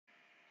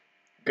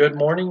Good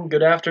morning,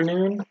 good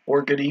afternoon,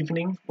 or good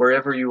evening,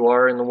 wherever you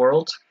are in the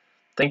world.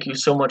 Thank you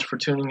so much for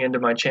tuning into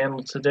my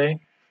channel today.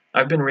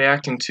 I've been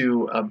reacting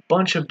to a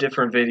bunch of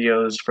different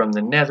videos from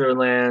the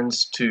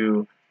Netherlands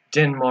to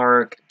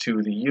Denmark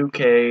to the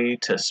UK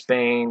to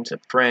Spain to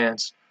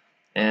France,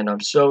 and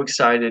I'm so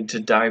excited to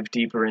dive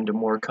deeper into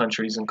more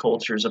countries and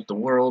cultures of the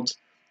world.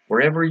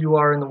 Wherever you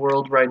are in the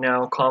world right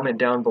now, comment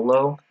down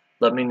below,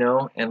 let me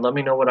know, and let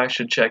me know what I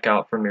should check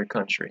out from your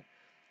country.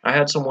 I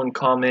had someone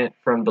comment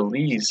from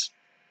Belize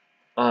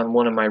on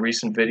one of my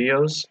recent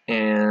videos,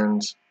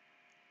 and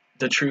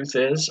the truth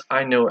is,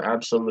 I know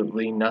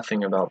absolutely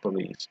nothing about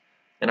Belize,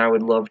 and I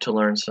would love to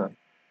learn some.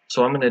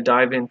 So I'm going to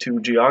dive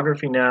into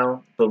Geography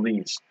Now,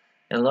 Belize,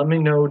 and let me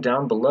know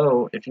down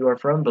below if you are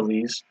from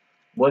Belize,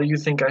 what do you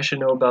think I should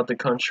know about the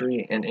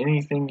country, and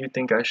anything you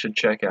think I should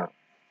check out.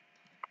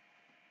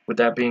 With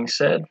that being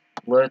said,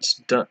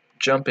 let's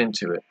jump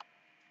into it.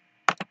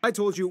 I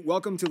told you,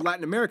 welcome to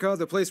Latin America,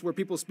 the place where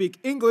people speak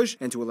English,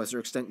 and to a lesser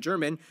extent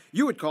German,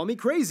 you would call me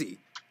crazy.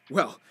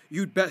 Well,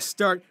 you'd best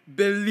start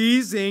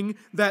believing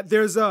that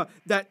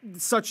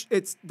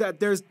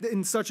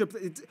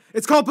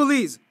it's called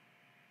Belize.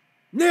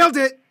 Nailed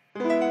it!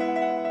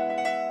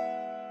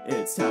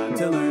 It's time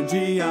to learn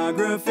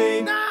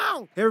geography.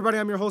 Now! Hey everybody,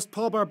 I'm your host,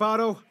 Paul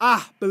Barbado.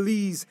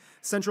 Belize,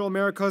 Central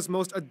America's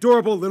most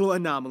adorable little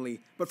anomaly.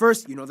 But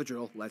first, you know the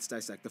drill, let's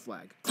dissect the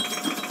flag.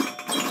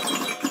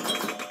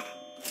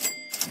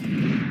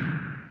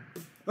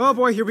 Oh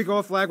boy, here we go,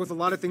 a flag with a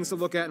lot of things to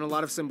look at and a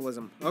lot of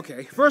symbolism.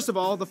 Okay, first of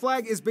all, the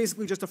flag is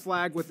basically just a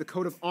flag with the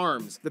coat of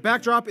arms. The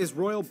backdrop is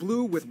royal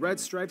blue with red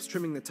stripes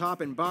trimming the top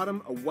and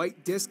bottom, a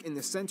white disc in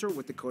the center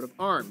with the coat of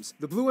arms.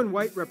 The blue and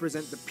white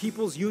represent the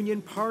People's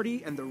Union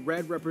Party, and the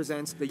red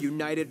represents the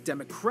United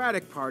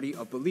Democratic Party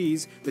of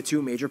Belize, the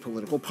two major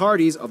political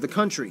parties of the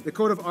country. The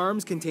coat of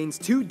arms contains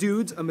two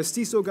dudes, a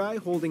mestizo guy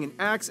holding an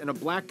axe and a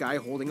black guy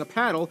holding a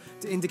paddle,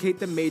 to indicate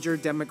the major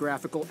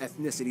demographical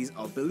ethnicities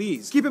of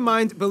Belize. Keep in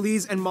mind,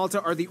 Belize and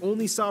Malta are the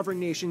only sovereign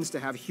nations to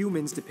have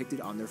humans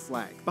depicted on their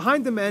flag.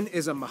 Behind the men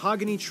is a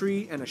mahogany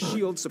tree and a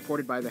shield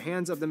supported by the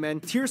hands of the men,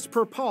 tierce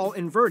per pal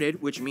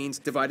inverted, which means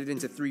divided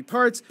into three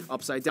parts,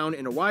 upside down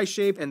in a Y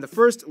shape, and the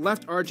first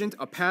left argent,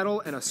 a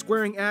paddle and a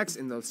squaring axe,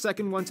 and the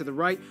second one to the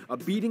right, a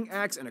beating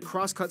axe and a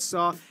crosscut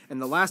saw,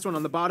 and the last one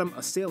on the bottom,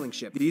 a sailing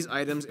ship. These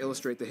items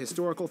illustrate the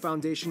historical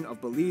foundation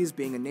of Belize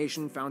being a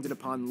nation founded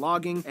upon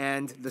logging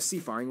and the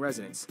seafaring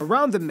residents.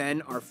 Around the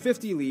men are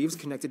 50 leaves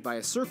connected by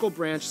a circle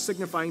branch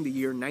signifying the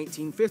year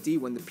 1950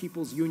 when the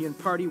People's Union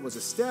Party was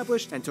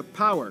established and took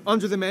power.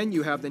 Under the men,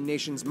 you have the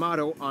nation's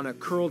motto on a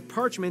curled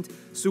parchment,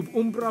 Sub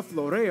umbra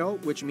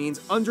floreo, which means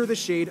under the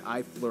shade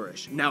I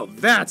flourish. Now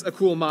that's a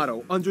cool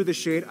motto, under the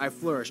shade I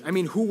flourish. I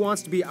mean, who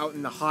wants to be out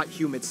in the hot,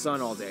 humid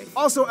sun all day?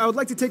 Also, I would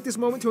like to take this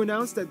moment to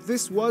announce that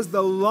this was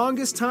the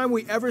longest time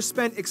we ever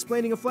spent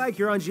explaining a flag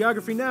here on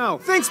Geography Now.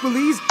 Thanks,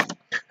 Belize!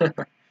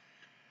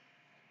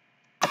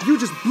 You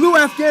just blew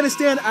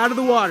Afghanistan out of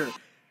the water.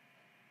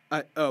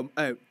 I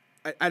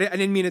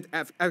didn't mean it.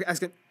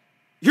 Ask it.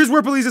 Here's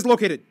where Belize is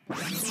located.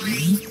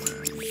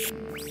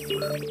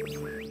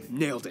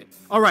 Nailed it.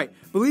 Alright,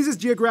 Belize's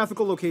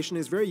geographical location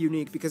is very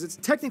unique because it's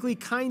technically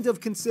kind of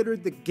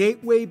considered the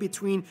gateway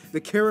between the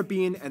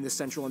Caribbean and the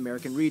Central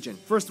American region.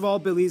 First of all,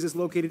 Belize is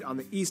located on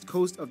the east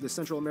coast of the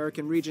Central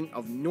American region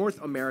of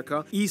North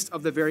America, east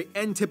of the very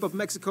end tip of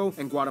Mexico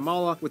and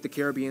Guatemala, with the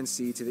Caribbean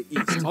Sea to the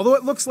east. Although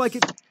it looks like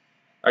it...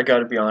 I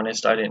gotta be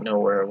honest, I didn't know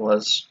where it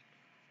was.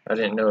 I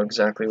didn't know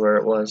exactly where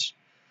it was.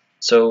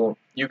 So,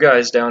 you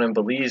guys down in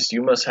Belize,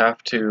 you must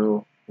have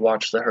to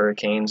watch the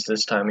hurricanes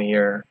this time of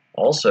year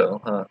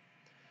also, huh?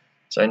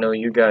 So I know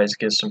you guys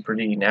get some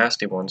pretty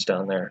nasty ones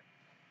down there.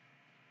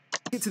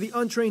 To the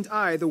untrained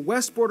eye, the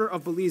west border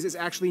of Belize is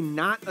actually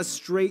not a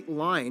straight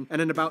line,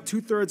 and in about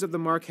 2/3 of the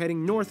mark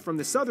heading north from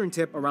the southern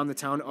tip around the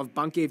town of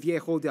Banque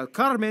Viejo del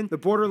Carmen, the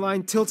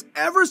borderline tilts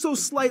ever so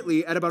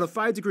slightly at about a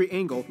 5-degree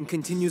angle and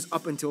continues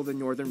up until the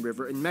northern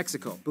river in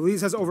Mexico.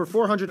 Belize has over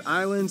 400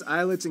 islands,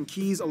 islets, and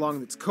keys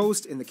along its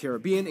coast in the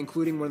Caribbean,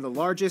 including one of the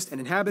largest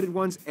and inhabited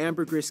ones,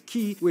 Ambergris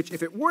Key, which,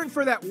 if it weren't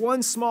for that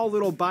one small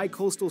little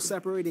bi-coastal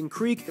separating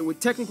creek, it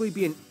would technically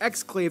be an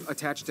exclave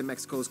attached to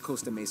Mexico's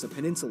Costa Mesa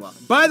Peninsula.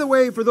 By the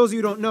way, for those of you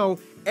who don't know,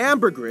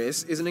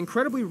 ambergris is an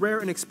incredibly rare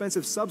and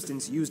expensive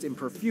substance used in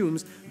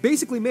perfumes,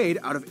 basically made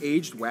out of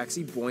aged,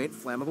 waxy, buoyant,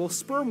 flammable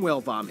sperm whale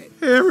vomit.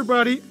 Hey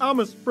everybody, I'm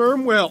a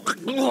sperm whale.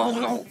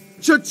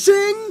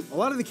 Cha-ching! A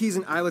lot of the keys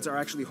and islets are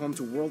actually home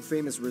to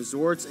world-famous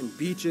resorts and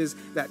beaches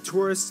that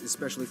tourists,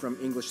 especially from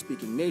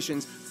English-speaking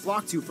nations,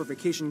 flock to for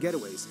vacation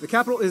getaways. The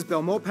capital is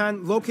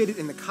Belmopan, located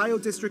in the Cayo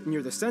district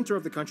near the center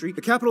of the country. The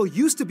capital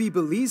used to be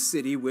Belize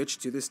City, which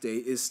to this day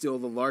is still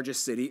the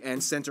largest city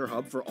and center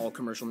hub for all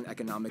commercial and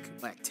economic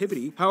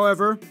activity.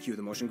 However, cue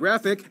the motion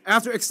graphic,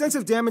 after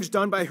extensive damage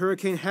done by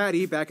Hurricane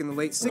Hattie back in the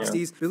late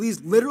 60s,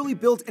 Belize literally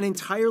built an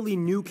entirely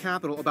new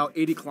capital about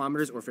 80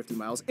 kilometers or 50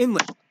 miles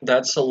inland.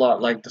 That's a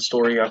lot like the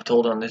story I've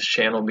told on this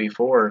channel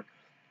before,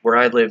 where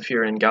I live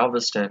here in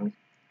Galveston.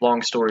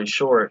 Long story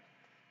short,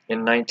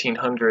 in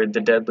 1900,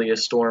 the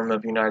deadliest storm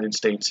of United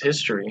States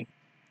history,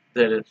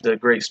 the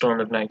Great Storm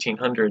of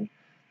 1900.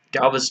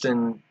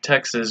 Galveston,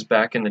 Texas,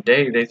 back in the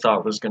day, they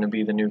thought was going to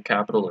be the new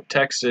capital of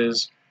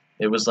Texas.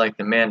 It was like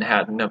the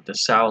Manhattan of the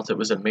South. It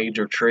was a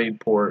major trade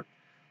port.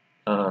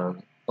 A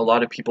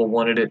lot of people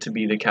wanted it to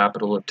be the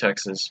capital of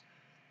Texas.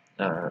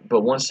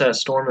 But once that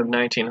storm of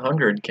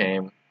 1900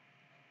 came,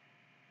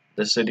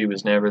 the city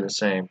was never the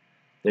same.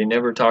 They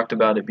never talked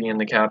about it being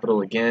the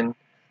capital again.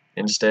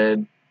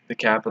 Instead, the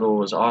capital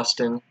was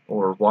Austin,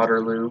 or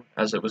Waterloo,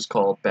 as it was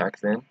called back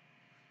then.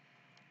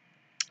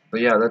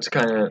 But yeah, that's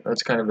kind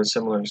of a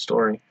similar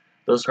story.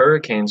 Those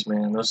hurricanes,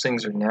 man, those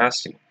things are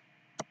nasty.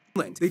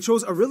 They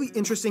chose a really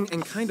interesting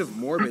and kind of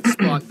morbid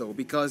spot, though,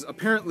 because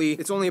apparently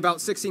it's only about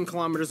 16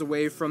 kilometers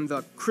away from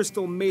the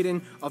Crystal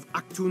Maiden of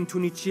Aktun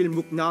Tunichil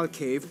Muknal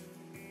Cave,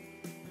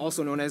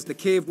 also known as the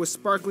cave with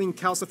sparkling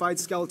calcified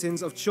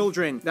skeletons of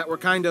children that were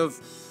kind of...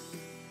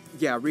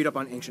 Yeah, read up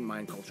on ancient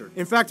Mayan culture.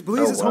 In fact,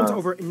 Belize is home to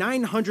over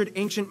 900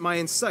 ancient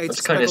Mayan sites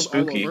speckled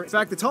all over. In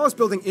fact, the tallest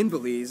building in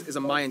Belize is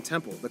a Mayan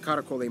temple, the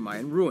Caracole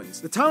Mayan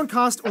ruins. The town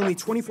cost only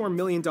 $24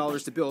 million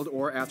to build,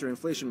 or after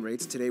inflation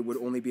rates, today would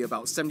only be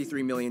about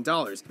 $73 million.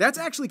 That's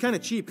actually kind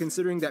of cheap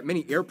considering that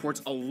many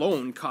airports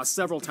alone cost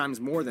several times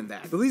more than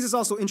that. Belize is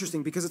also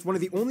interesting because it's one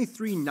of the only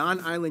 3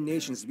 non-island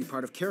nations to be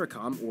part of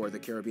CARICOM, or the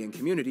Caribbean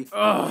Community.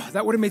 Ugh,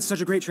 that would have made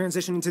such a great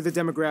transition into the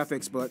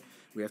demographics, but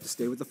we have to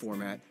stay with the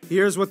format.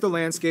 Here's what the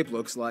landscape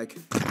looks like.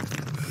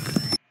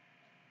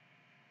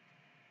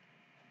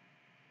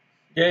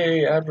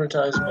 Yay,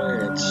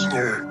 advertisements.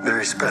 You're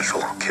very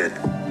special, kid.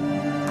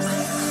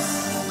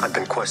 I've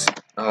been questioning.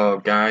 Oh,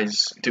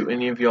 guys, do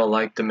any of y'all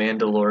like The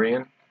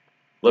Mandalorian?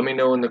 Let me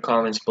know in the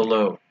comments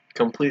below.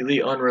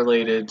 Completely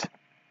unrelated,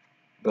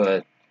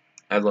 but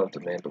I love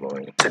The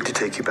Mandalorian. To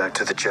take you back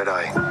to the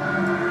Jedi.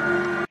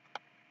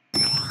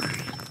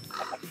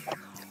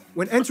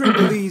 When entering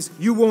Belize,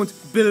 you won't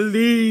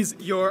Belize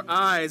your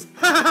eyes.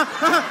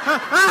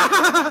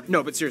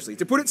 No, but seriously,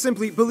 to put it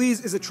simply,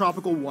 Belize is a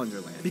tropical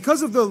wonderland.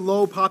 Because of the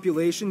low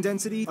population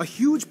density, a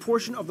huge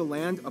portion of the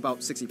land, about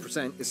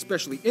 60%,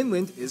 especially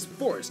inland, is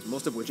forest,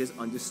 most of which is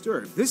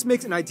undisturbed. This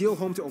makes an ideal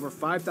home to over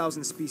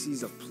 5,000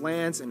 species of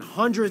plants and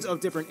hundreds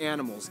of different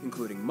animals,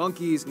 including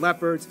monkeys,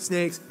 leopards,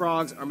 snakes,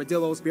 frogs,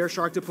 armadillos, bear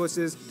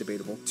sharktopusses,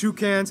 debatable,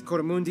 toucans,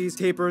 cotamundis,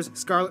 tapirs,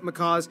 scarlet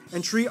macaws,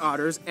 and tree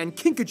otters, and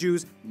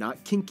kinkajous,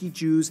 not kinky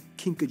Jews,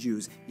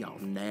 kinkajous, y'all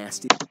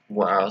nasty.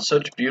 Wow,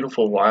 such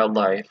beautiful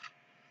wildlife.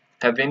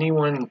 Have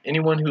anyone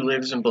who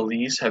lives in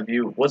Belize,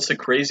 what's the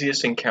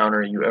craziest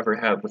encounter you ever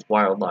had with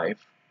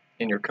wildlife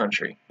in your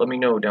country? Let me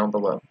know down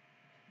below.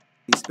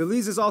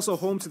 Belize is also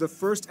home to the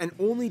first and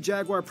only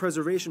jaguar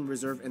preservation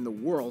reserve in the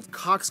world,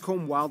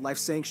 Coxcomb Wildlife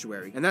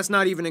Sanctuary. And that's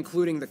not even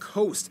including the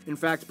coast. In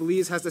fact,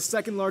 Belize has the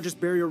second largest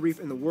barrier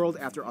reef in the world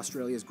after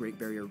Australia's Great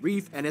Barrier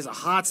Reef and is a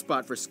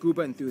hotspot for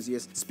scuba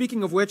enthusiasts.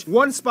 Speaking of which,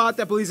 one spot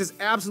that Belize is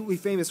absolutely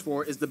famous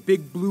for is the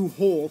Big Blue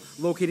Hole,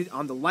 located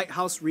on the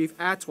Lighthouse Reef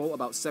Atoll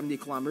about 70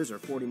 kilometers or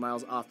 40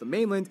 miles off the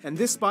mainland. And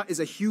this spot is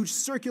a huge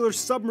circular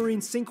submarine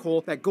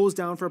sinkhole that goes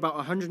down for about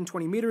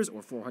 120 meters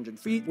or 400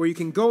 feet, where you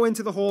can go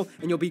into the hole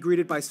and you'll be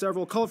greeted by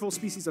several colorful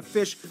species of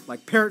fish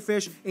like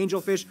parrotfish,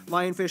 angelfish,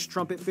 lionfish,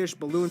 trumpetfish,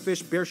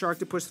 balloonfish, bear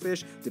sharktopus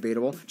fish,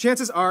 debatable.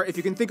 Chances are, if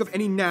you can think of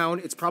any noun,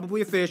 it's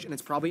probably a fish and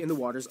it's probably in the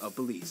waters of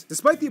Belize.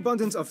 Despite the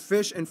abundance of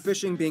fish and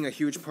fishing being a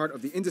huge part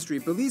of the industry,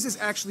 Belize is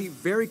actually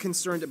very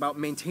concerned about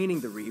maintaining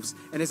the reefs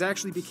and has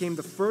actually became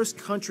the first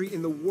country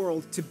in the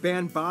world to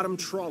ban bottom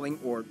trawling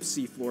or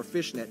seafloor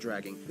fish net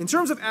dragging. In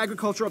terms of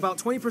agriculture, about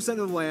 20%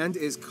 of the land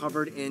is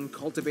covered in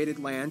cultivated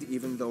land,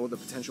 even though the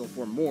potential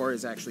for more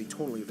is actually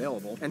totally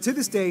available. And to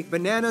this day,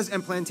 bananas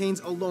and plantains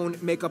alone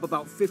make up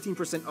about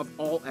 15% of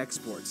all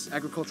exports.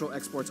 Agricultural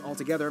exports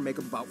altogether make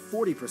up about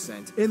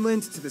 40%.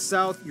 Inland to the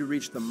south, you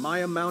reach the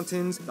Maya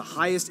Mountains, the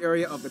highest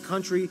area of the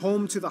country,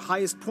 home to the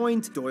highest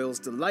point, Doyle's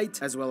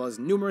Delight, as well as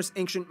numerous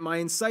ancient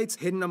Mayan sites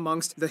hidden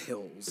amongst the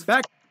hills.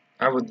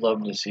 I would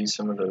love to see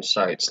some of those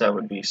sites. That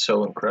would be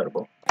so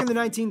incredible. In the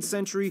 19th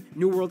century,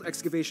 New World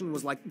excavation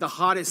was like the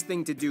hottest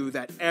thing to do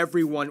that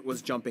everyone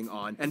was jumping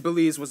on, and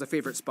Belize was a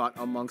favorite spot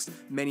amongst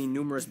many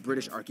numerous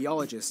British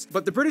archaeologists.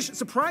 But the British,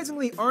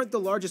 surprisingly, aren't the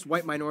largest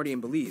white minority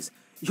in Belize.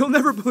 You'll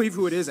never believe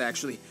who it is,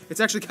 actually.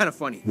 It's actually kind of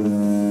funny.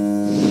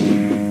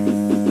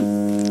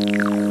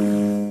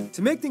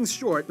 To make things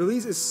short,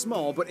 Belize is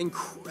small but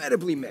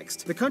incredibly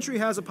mixed. The country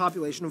has a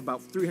population of about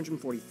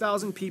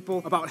 340,000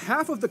 people. About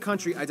half of the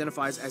country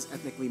identifies as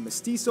ethnically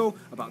mestizo,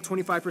 about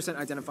 25%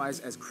 identifies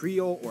as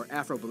Creole or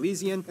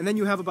Afro-Belizean, and then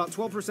you have about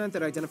 12%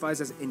 that identifies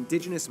as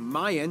indigenous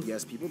Mayan.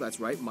 Yes, people, that's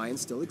right, Mayans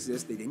still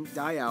exist. They didn't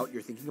die out.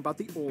 You're thinking about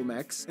the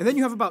Olmecs. And then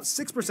you have about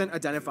 6%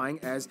 identifying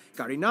as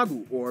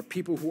Garinagu, or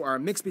people who are a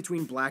mix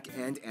between Black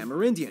and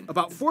Amerindian.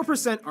 About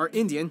 4% are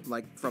Indian,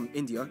 like from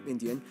India,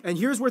 Indian. And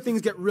here's where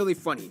things get really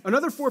funny.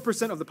 Another 4%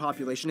 4% of the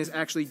population is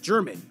actually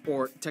German,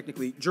 or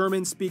technically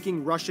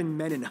German-speaking Russian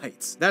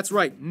Mennonites. That's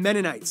right,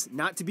 Mennonites,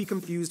 not to be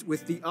confused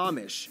with the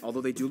Amish.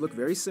 Although they do look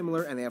very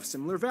similar and they have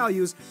similar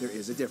values, there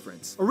is a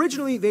difference.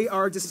 Originally, they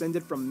are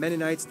descended from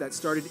Mennonites that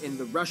started in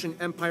the Russian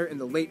Empire in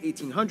the late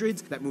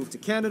 1800s, that moved to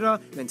Canada,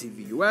 then to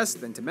the US,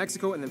 then to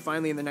Mexico, and then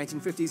finally in the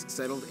 1950s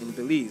settled in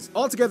Belize.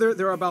 Altogether,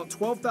 there are about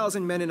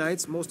 12,000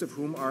 Mennonites, most of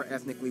whom are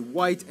ethnically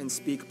white and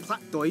speak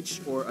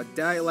Plattdeutsch, or a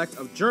dialect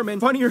of German.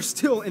 Funnier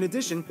still, in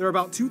addition, there are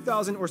about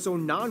 2,000 or so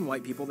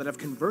non-white people that have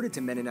converted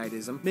to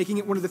Mennonitism, making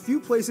it one of the few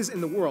places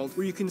in the world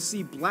where you can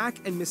see black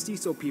and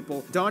mestizo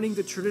people donning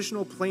the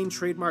traditional plain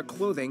trademark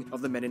clothing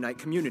of the Mennonite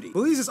community.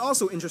 Belize is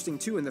also interesting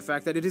too in the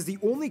fact that it is the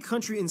only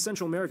country in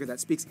Central America that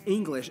speaks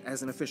English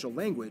as an official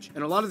language,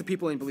 and a lot of the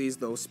people in Belize,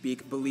 though,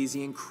 speak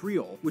Belizean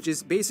Creole, which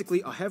is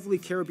basically a heavily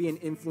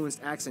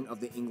Caribbean-influenced accent of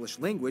the English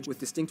language with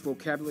distinct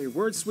vocabulary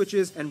word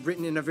switches and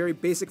written in a very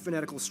basic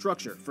phonetical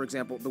structure. For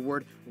example, the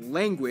word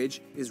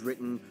language is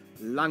written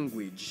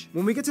language.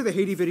 When we get to the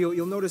Haiti video,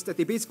 you'll notice that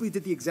they basically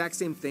did the exact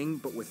same thing,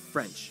 but with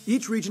French.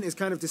 Each region is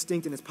kind of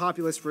distinct in its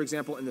populace. For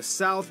example, in the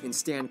south, in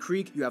Stan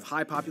Creek, you have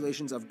high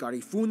populations of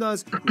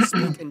Garifunas, who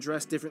speak and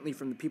dress differently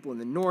from the people in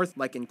the north,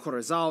 like in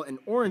Corozal and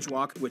Orange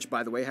Walk, which,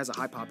 by the way, has a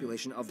high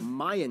population of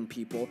Mayan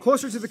people.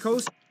 Closer to the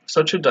coast,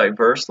 Such a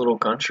diverse little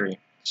country.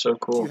 So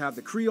cool. you have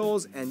the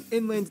Creoles, and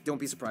inland, don't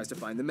be surprised to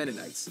find the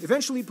Mennonites.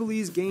 Eventually,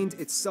 Belize gained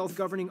its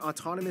self-governing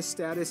autonomous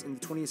status in the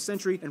 20th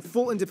century and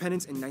full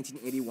independence in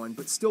 1981,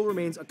 but still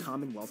remains a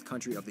Commonwealth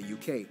country of the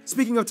UK.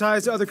 Speaking of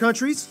ties to other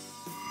countries,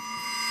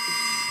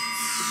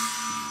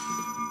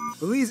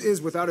 Belize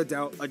is, without a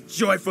doubt, a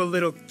joyful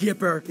little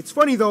gipper. It's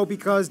funny, though,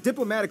 because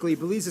diplomatically,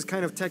 Belize is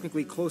kind of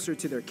technically closer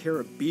to their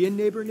Caribbean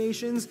neighbor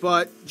nations,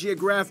 but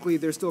geographically,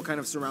 they're still kind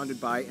of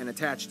surrounded by and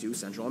attached to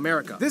Central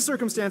America. This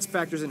circumstance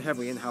factors in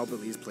heavily in how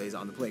Belize plays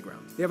on the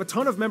playground. They have a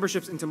ton of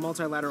memberships into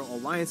multilateral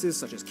alliances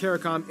such as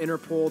CARICOM,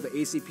 Interpol, the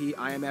ACP,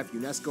 IMF,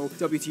 UNESCO,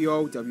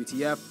 WTO,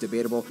 WTF,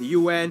 debatable, the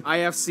UN,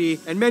 IFC,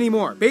 and many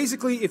more.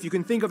 Basically, if you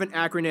can think of an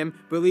acronym,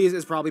 Belize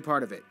is probably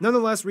part of it.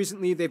 Nonetheless,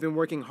 recently, they've been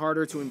working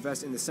harder to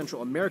invest in the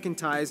Central American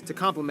ties to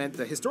complement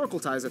the historical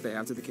ties that they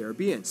have to the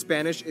Caribbean.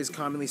 Spanish is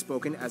commonly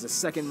spoken as a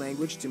second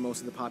language to most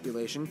of the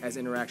population, as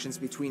interactions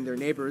between their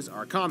neighbors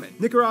are common.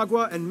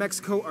 Nicaragua and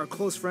Mexico are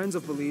close friends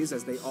of Belize,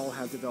 as they all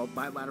have developed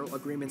bilateral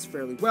agreements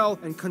fairly well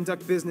and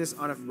conduct business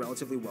on a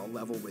relatively well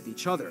level with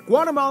each other.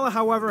 Guatemala,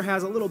 however,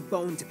 has a little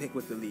bone to pick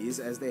with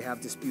Belize, as they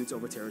have disputes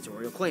over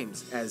territorial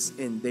claims, as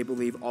in they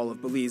believe all of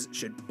Belize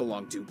should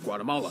belong to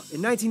Guatemala.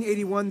 In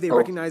 1981, they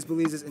recognized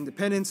Belize's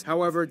independence.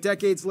 However,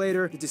 decades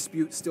later, the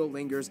dispute still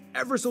lingers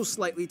ever so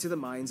slightly to the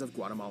minds of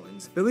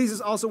Guatemalans. Belize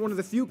is also one of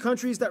the few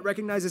countries that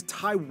recognizes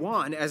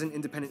Taiwan as an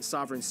independent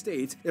sovereign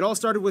state. It all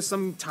started with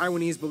some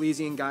Taiwanese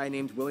Belizean guy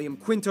named William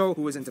Quinto,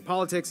 who was into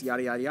politics,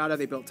 yada yada yada.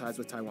 They built ties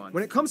with Taiwan.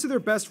 When it comes to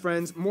their best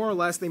friends, more or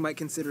less they might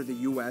consider the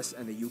US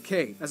and the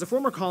UK. As a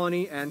former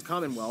colony and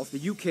Commonwealth,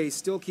 the UK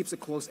still keeps a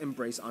close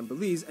embrace on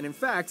Belize, and in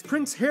fact,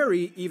 Prince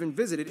Harry even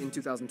visited in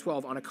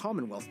 2012 on a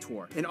Commonwealth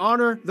tour. In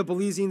honor, the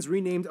Belizeans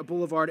renamed a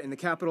boulevard in the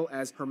capital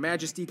as Her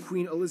Majesty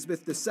Queen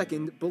Elizabeth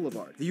II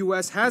Boulevard. The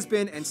US has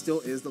been and still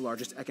is the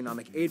largest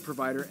economic aid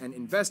provider and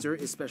investor,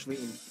 especially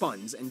in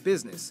funds and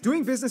business.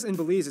 Doing business in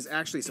Belize is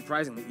actually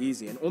surprisingly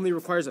easy and only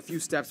requires a few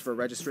steps for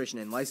registration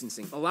and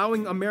licensing,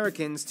 allowing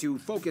Americans to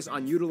focus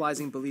on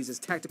utilizing Belize's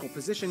tactical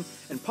position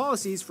and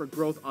policies for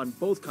growth on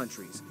both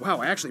countries.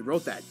 Wow, I actually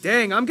wrote that.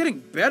 Dang, I'm getting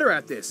better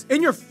at this.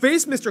 In your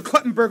face, Mr.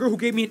 Kluttenberger, who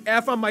gave me an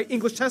F on my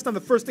English test on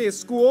the first day of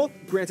school.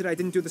 Granted, I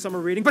didn't do the summer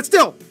reading, but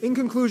still! In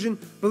conclusion,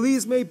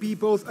 Belize may be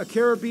both a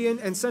Caribbean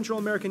and Central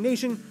American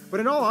nation, but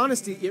in all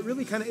honesty, it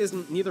really kind of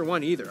isn't neither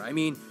one either. I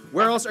mean,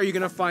 where else are you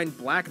gonna find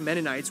black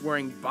Mennonites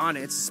wearing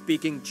bonnets,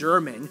 speaking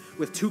German,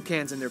 with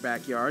toucans in their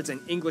backyards,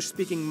 and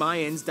English-speaking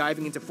Mayans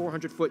diving into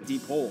 400-foot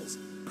deep holes?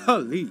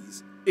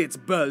 Belize. It's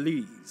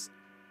Belize.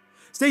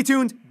 Stay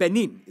tuned,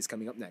 Benin is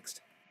coming up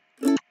next.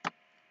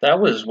 That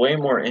was way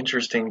more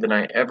interesting than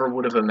I ever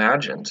would have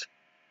imagined.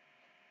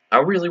 I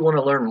really want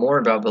to learn more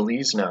about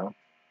Belize now.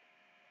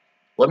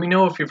 Let me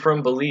know if you're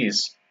from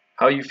Belize,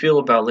 how you feel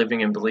about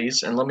living in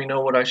Belize, and let me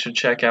know what I should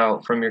check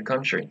out from your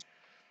country.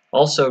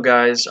 Also,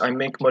 guys, I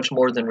make much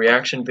more than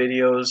reaction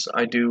videos.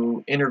 I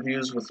do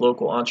interviews with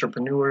local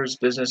entrepreneurs,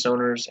 business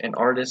owners, and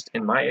artists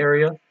in my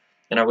area,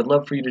 and I would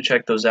love for you to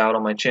check those out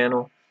on my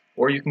channel,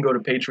 or you can go to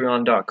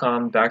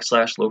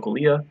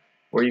patreon.com/localia,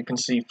 where you can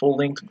see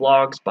full-length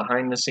vlogs,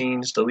 behind the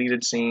scenes,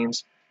 deleted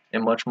scenes,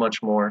 and much,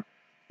 much more.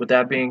 With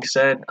that being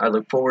said, I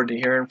look forward to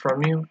hearing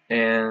from you,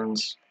 and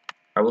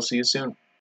I will see you soon.